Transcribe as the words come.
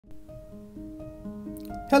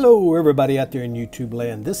Hello everybody out there in YouTube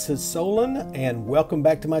land. This is Solon and welcome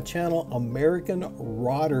back to my channel, American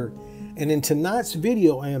Rodder. And in tonight's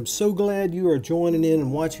video, I am so glad you are joining in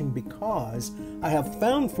and watching because I have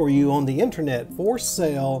found for you on the internet for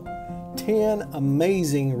sale 10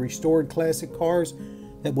 amazing restored classic cars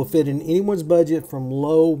that will fit in anyone's budget, from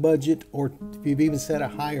low budget or if you've even set a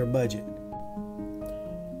higher budget.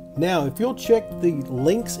 Now, if you'll check the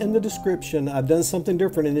links in the description, I've done something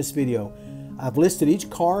different in this video. I've listed each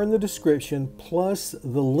car in the description plus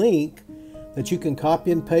the link that you can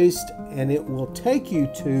copy and paste, and it will take you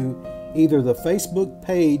to either the Facebook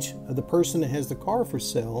page of the person that has the car for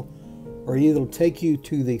sale, or it'll take you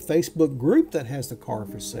to the Facebook group that has the car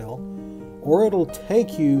for sale, or it'll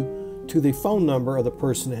take you to the phone number of the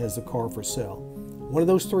person that has the car for sale. One of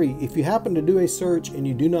those three. If you happen to do a search and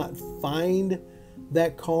you do not find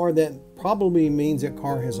that car, that probably means that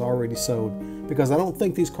car has already sold, because I don't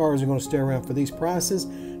think these cars are going to stay around for these prices.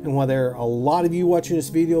 And while there are a lot of you watching this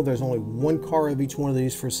video, there's only one car of each one of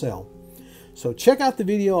these for sale. So check out the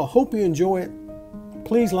video. I hope you enjoy it.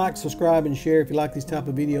 Please like, subscribe, and share if you like these type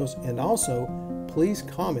of videos. And also, please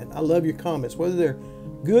comment. I love your comments. Whether they're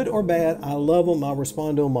good or bad, I love them. I'll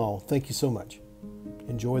respond to them all. Thank you so much.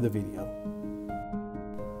 Enjoy the video.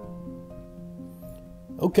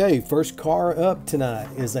 Okay, first car up tonight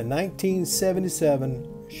is a 1977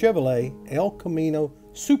 Chevrolet El Camino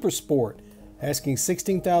Super Sport, asking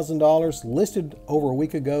 $16,000, listed over a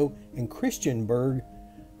week ago in Christiansburg,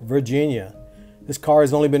 Virginia. This car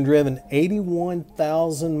has only been driven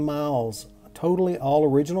 81,000 miles, totally all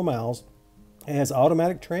original miles. It has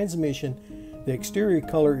automatic transmission. The exterior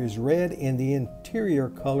color is red and the interior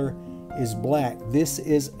color is black. This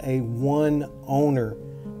is a one owner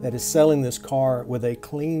that is selling this car with a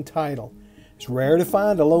clean title. It's rare to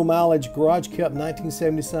find a low mileage garage kept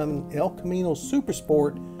 1977 El Camino Super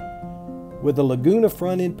Sport with a Laguna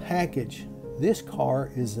front end package. This car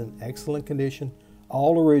is in excellent condition,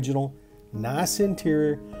 all original, nice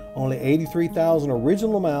interior, only 83,000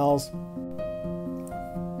 original miles.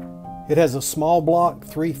 It has a small block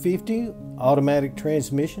 350 automatic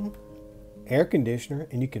transmission, air conditioner,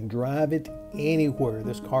 and you can drive it anywhere.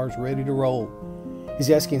 This car is ready to roll.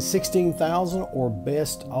 He's asking $16,000 or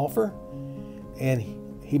best offer, and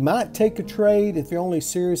he might take a trade if you're only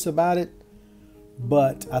serious about it,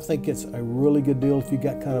 but I think it's a really good deal if you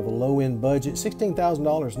got kind of a low-end budget.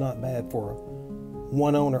 $16,000 is not bad for a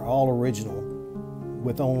one owner all original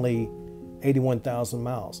with only 81,000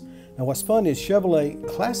 miles. Now what's fun is Chevrolet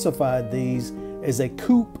classified these as a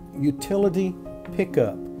coupe utility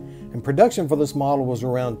pickup, and production for this model was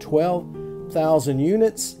around 12,000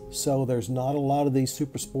 units, so there's not a lot of these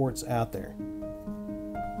super sports out there.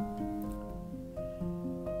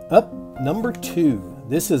 Up number 2,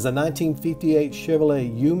 this is a 1958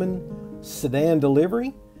 Chevrolet Yeoman Sedan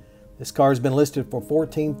delivery. This car has been listed for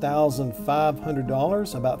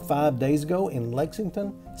 $14,500 about 5 days ago in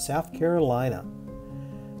Lexington, South Carolina.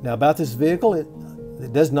 Now about this vehicle, it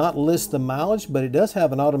does not list the mileage, but it does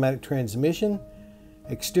have an automatic transmission.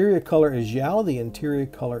 Exterior color is yellow, the interior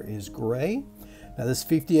color is gray. Now this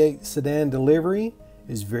 58 sedan delivery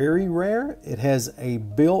is very rare. It has a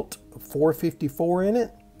built 454 in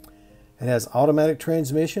it. It has automatic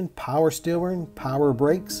transmission, power steering, power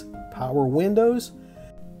brakes, power windows.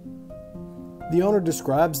 The owner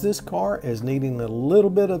describes this car as needing a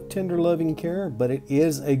little bit of tender loving care, but it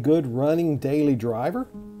is a good running daily driver.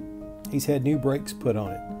 He's had new brakes put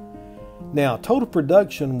on it. Now, total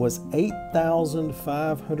production was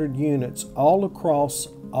 8,500 units all across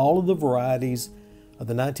all of the varieties of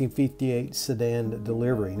the 1958 sedan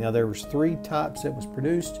delivery. Now, there was 3 types that was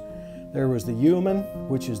produced. There was the Yeoman,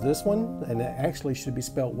 which is this one, and it actually should be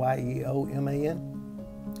spelled Y-E-O-M-A-N.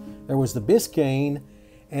 There was the Biscayne,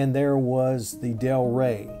 and there was the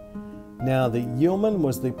Delray. Now, the Yeoman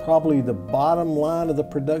was probably the bottom line of the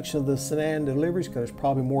production of the sedan deliveries, because there's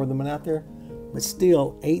probably more of them out there. But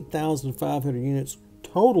still, 8,500 units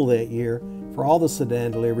total that year for all the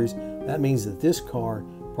sedan deliveries. That means that this car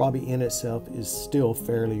probably in itself is still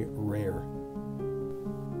fairly rare.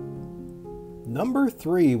 Number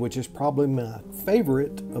 3, which is probably my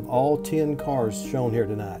favorite of all 10 cars shown here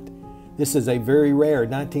tonight. This is a very rare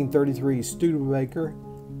 1933 Studabaker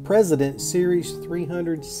President Series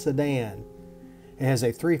 300 sedan. It has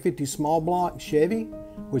a 350 small block Chevy,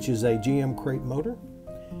 which is a GM crate motor.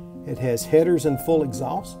 It has headers and full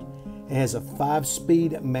exhaust. It has a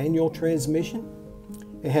 5-speed manual transmission.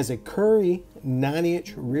 It has a Curry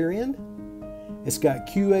 9-inch rear end. It's got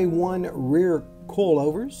QA1 rear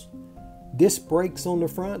coilovers, disc brakes on the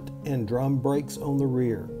front, and drum brakes on the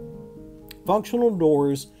rear. Functional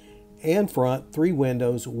doors and front 3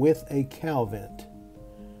 windows with a cow vent.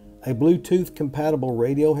 A Bluetooth compatible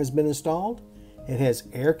radio has been installed. It has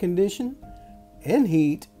air conditioning and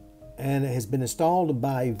heat, and it has been installed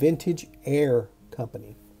by Vintage Air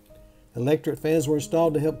Company. Electric fans were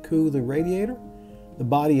installed to help cool the radiator. The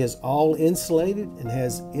body is all insulated and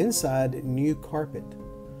has inside new carpet.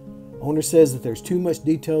 Owner says that there's too much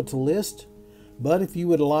detail to list, but if you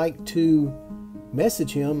would like to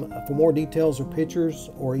message him for more details or pictures,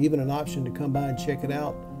 or even an option to come by and check it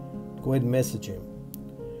out, go ahead and message him.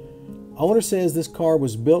 Owner says this car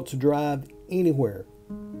was built to drive anywhere.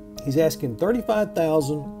 He's asking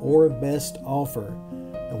 $35,000 or best offer.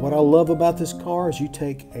 And what I love about this car is you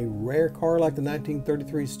take a rare car like the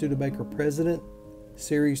 1933 Studabaker President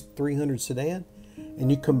Series 300 sedan,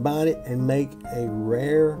 and you combine it and make a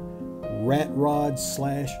rare rat rod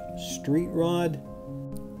slash street rod.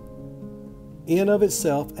 In of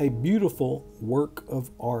itself, a beautiful work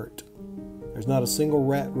of art. There's not a single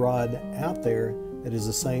rat rod out there that is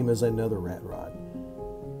the same as another rat rod.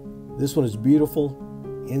 This one is beautiful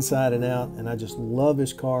inside and out, and I just love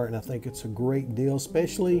this car, and I think it's a great deal,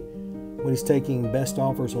 especially when he's taking best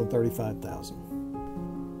offers on $35,000.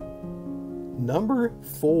 Number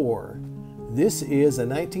 4. This is a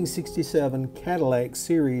 1967 Cadillac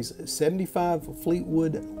Series 75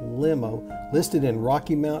 Fleetwood Limo listed in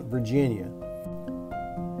Rocky Mount, Virginia.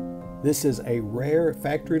 This is a rare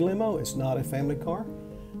factory limo. It's not a family car.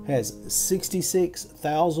 Has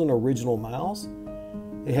 66,000 original miles.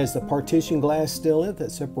 It has the partition glass still in it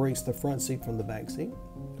that separates the front seat from the back seat.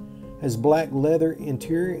 Has black leather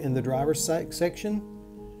interior in the driver's section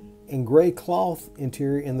and gray cloth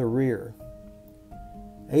interior in the rear.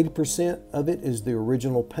 80% of it is the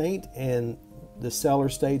original paint, and the seller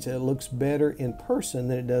states that it looks better in person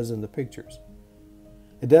than it does in the pictures.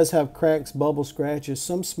 It does have cracks, bubble scratches,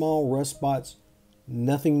 some small rust spots,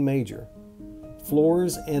 nothing major.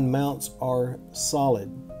 Floors and mounts are solid.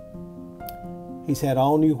 He's had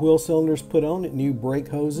all new wheel cylinders put on it, new brake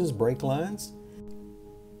hoses, brake lines.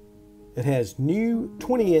 It has new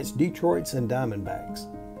 20-inch Detroits and Diamondbacks.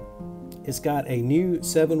 It's got a new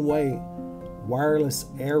 7-way wireless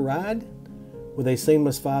air ride with a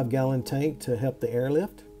seamless 5-gallon tank to help the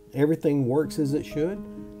airlift. Everything works as it should.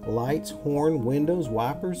 Lights, horn, windows,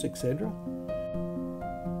 wipers, etc.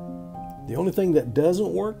 The only thing that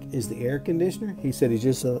doesn't work is the air conditioner. He said he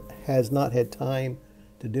just has not had time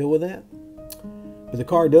to deal with that. But the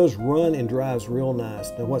car does run and drives real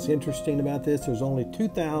nice. Now what's interesting about this, there's only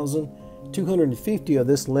 2,250 of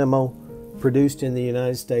this limo produced in the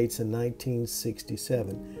United States in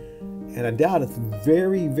 1967. And I doubt if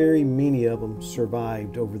very, very many of them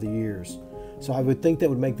survived over the years. So I would think that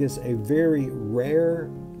would make this a very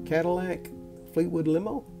rare Cadillac Fleetwood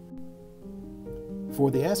limo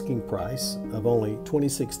for the asking price of only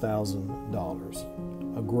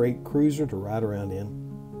 $26,000. A great cruiser to ride around in.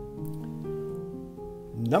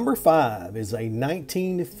 Number 5 is a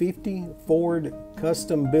 1950 Ford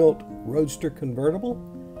custom-built Roadster convertible.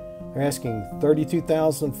 They're asking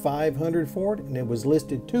 $32,500 for it, and it was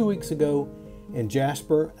listed 2 weeks ago in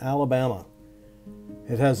Jasper, Alabama.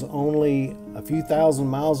 It has only a few thousand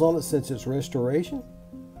miles on it since its restoration.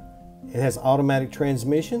 It has automatic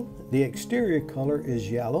transmission. The exterior color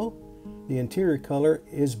is yellow. The interior color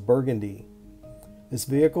is burgundy. This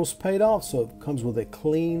vehicle's paid off, so it comes with a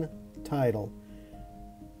clean title.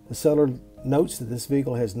 The seller notes that this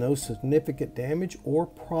vehicle has no significant damage or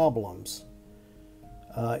problems.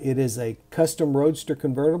 It is a custom Roadster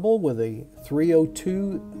convertible with a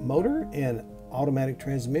 302 motor and automatic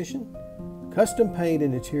transmission. Custom paint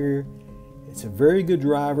and interior. It's a very good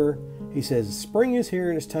driver. He says spring is here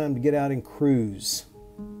and it's time to get out and cruise.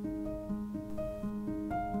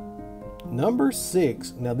 Number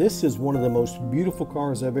 6. Now this is one of the most beautiful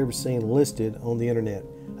cars I've ever seen listed on the internet.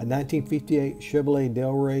 A 1958 Chevrolet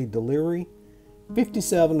Delray Delray,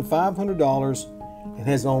 $57,500. It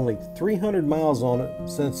has only 300 miles on it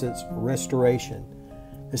since its restoration.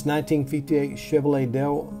 This 1958 Chevrolet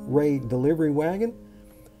Delray delivery wagon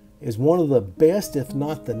is one of the best, if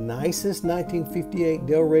not the nicest, 1958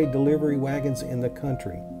 Delray delivery wagons in the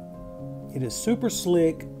country. It is super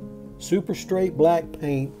slick, super straight black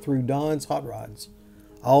paint through Don's Hot Rods.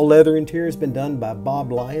 All leather interior has been done by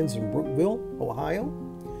Bob Lyons in Brookville, Ohio.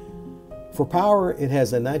 For power, it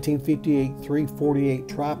has a 1958 348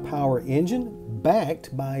 tri-power engine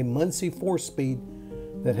backed by Muncie 4-speed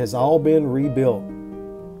that has all been rebuilt.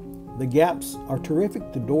 The gaps are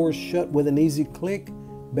terrific. The doors shut with an easy click,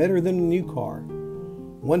 better than a new car.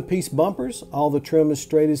 One-piece bumpers, all the trim as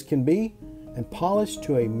straight as can be, and polished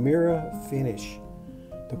to a mirror finish.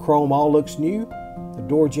 The chrome all looks new. The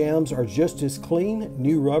door jambs are just as clean,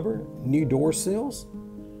 new rubber, new door sills.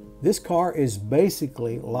 This car is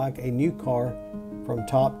basically like a new car from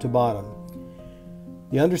top to bottom.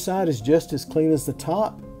 The underside is just as clean as the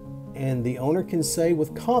top, and the owner can say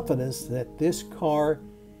with confidence that this car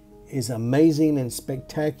is amazing and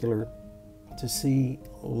spectacular to see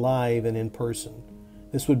live and in person.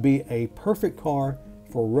 This would be a perfect car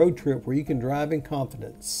for a road trip where you can drive in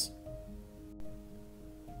confidence.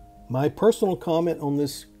 My personal comment on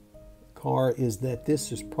this car is that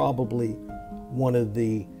this is probably one of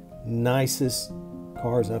the nicest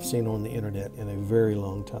cars I've seen on the internet in a very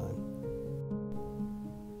long time.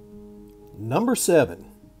 Number 7.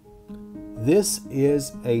 This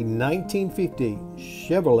is a 1950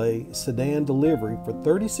 Chevrolet Sedan delivery for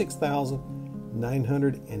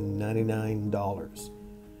 $36,999.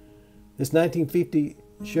 This 1950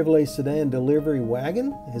 Chevrolet Sedan delivery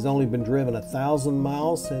wagon has only been driven 1,000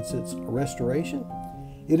 miles since its restoration.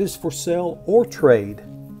 It is for sale or trade,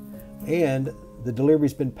 and the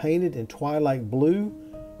delivery's been painted in twilight blue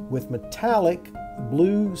with metallic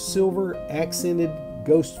blue silver accented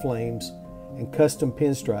ghost flames and custom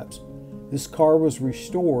pinstripes. This car was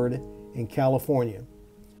restored in California.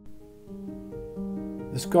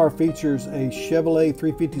 This car features a Chevrolet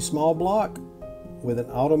 350 small block with an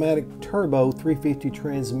automatic turbo 350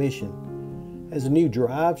 transmission. It has a new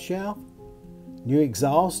drive shaft, new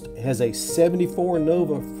exhaust. It has a 74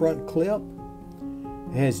 Nova front clip.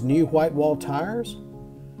 It has new white wall tires,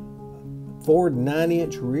 Ford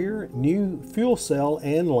 9-inch rear, new fuel cell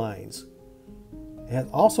and lines. It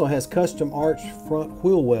also has custom arched front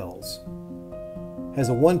wheel wells. It has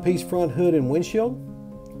a one-piece front hood and windshield.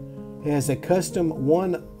 It has a custom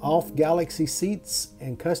one-off Galaxy seats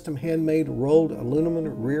and custom handmade rolled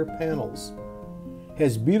aluminum rear panels. It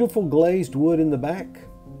has beautiful glazed wood in the back,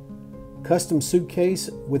 custom suitcase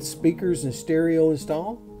with speakers and stereo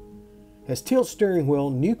installed. It has tilt steering wheel,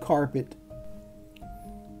 new carpet.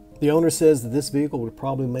 The owner says that this vehicle would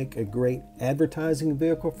probably make a great advertising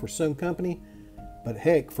vehicle for some company, but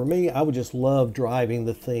heck, for me, I would just love driving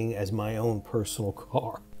the thing as my own personal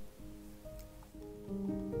car.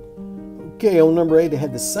 Okay, on number 8, it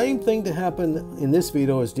had the same thing to happen in this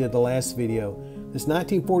video as did the last video. This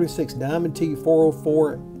 1946 Diamond T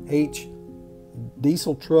 404H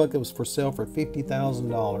diesel truck that was for sale for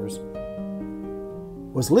 $50,000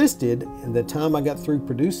 was listed, and the time I got through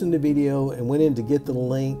producing the video and went in to get the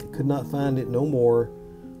link, could not find it no more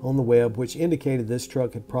on the web, which indicated this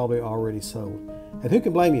truck had probably already sold. And who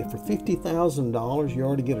can blame you? For $50,000 you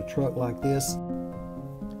already get a truck like this.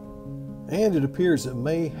 And it appears it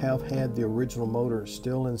may have had the original motor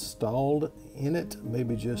still installed in it,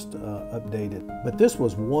 maybe just updated. But this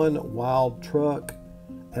was one wild truck,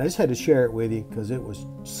 and I just had to share it with you because it was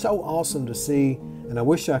so awesome to see, and I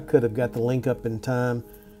wish I could have got the link up in time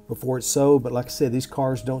before it sold. But like I said, these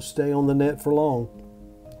cars don't stay on the net for long,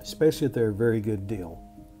 especially if they're a very good deal.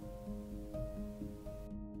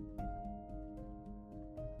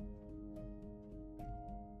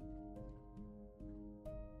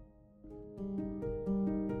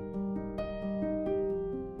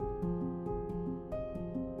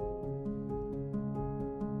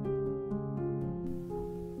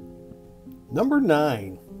 Number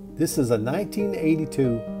 9, this is a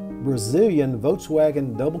 1982 Brazilian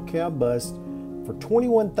Volkswagen double cab bus for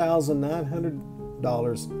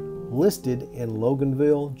 $21,900 listed in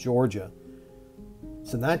Loganville, Georgia.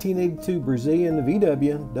 It's a 1982 Brazilian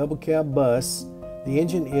VW double cab bus. The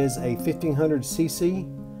engine is a 1500cc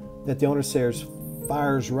that the owner says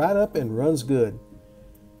fires right up and runs good.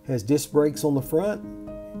 Has disc brakes on the front.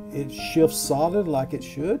 It shifts solid like it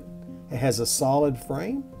should. It has a solid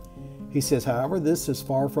frame. He says, however, this is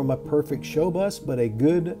far from a perfect show bus, but a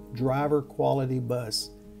good driver quality bus.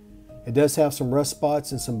 It does have some rust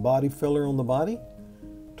spots and some body filler on the body.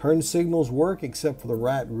 Turn signals work except for the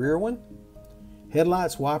right rear one.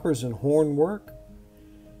 Headlights, wipers, and horn work.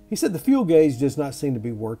 He said the fuel gauge does not seem to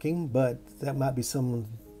be working, but that might be something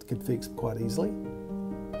that could fix quite easily.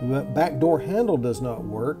 The back door handle does not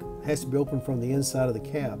work. It has to be opened from the inside of the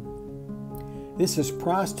cab. This is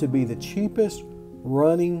priced to be the cheapest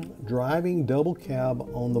running driving double cab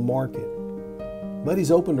on the market, but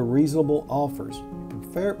he's open to reasonable offers. He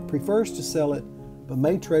prefers to sell it, but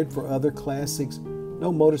may trade for other classics,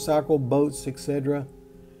 no motorcycle, boats, etc.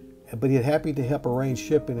 But he's happy to help arrange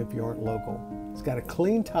shipping if you aren't local. It's got a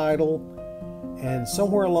clean title, and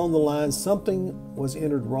somewhere along the line something was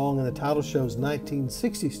entered wrong, and the title shows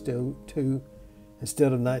 1962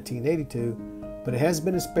 instead of 1982, but it has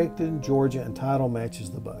been inspected in Georgia and title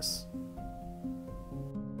matches the bus.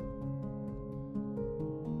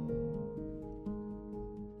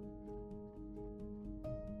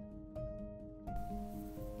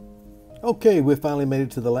 Okay, we finally made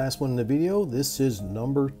it to the last one in the video. This is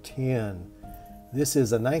number 10. This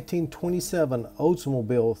is a 1927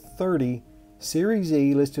 Oldsmoble 30 Series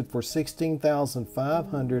E, listed for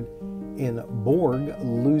 $16,500 in Bourg,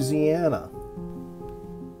 Louisiana.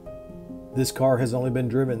 This car has only been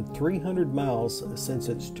driven 300 miles since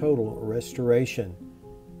its total restoration.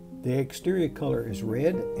 The exterior color is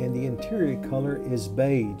red and the interior color is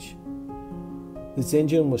beige. This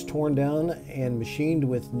engine was torn down and machined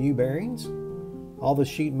with new bearings. All the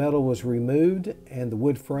sheet metal was removed and the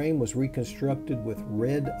wood frame was reconstructed with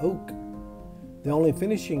red oak. The only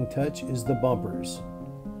finishing touch is the bumpers.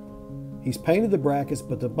 He's painted the brackets,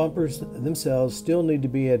 but the bumpers themselves still need to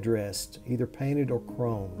be addressed, either painted or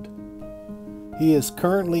chromed. He is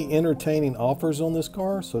currently entertaining offers on this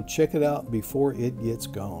car, so check it out before it gets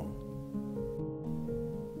gone.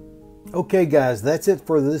 Okay guys, that's it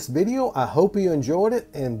for this video. I hope you enjoyed it,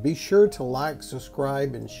 and be sure to like,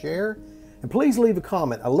 subscribe, and share. And please leave a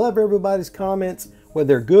comment. I love everybody's comments, whether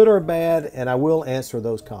they're good or bad, and I will answer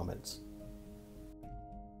those comments.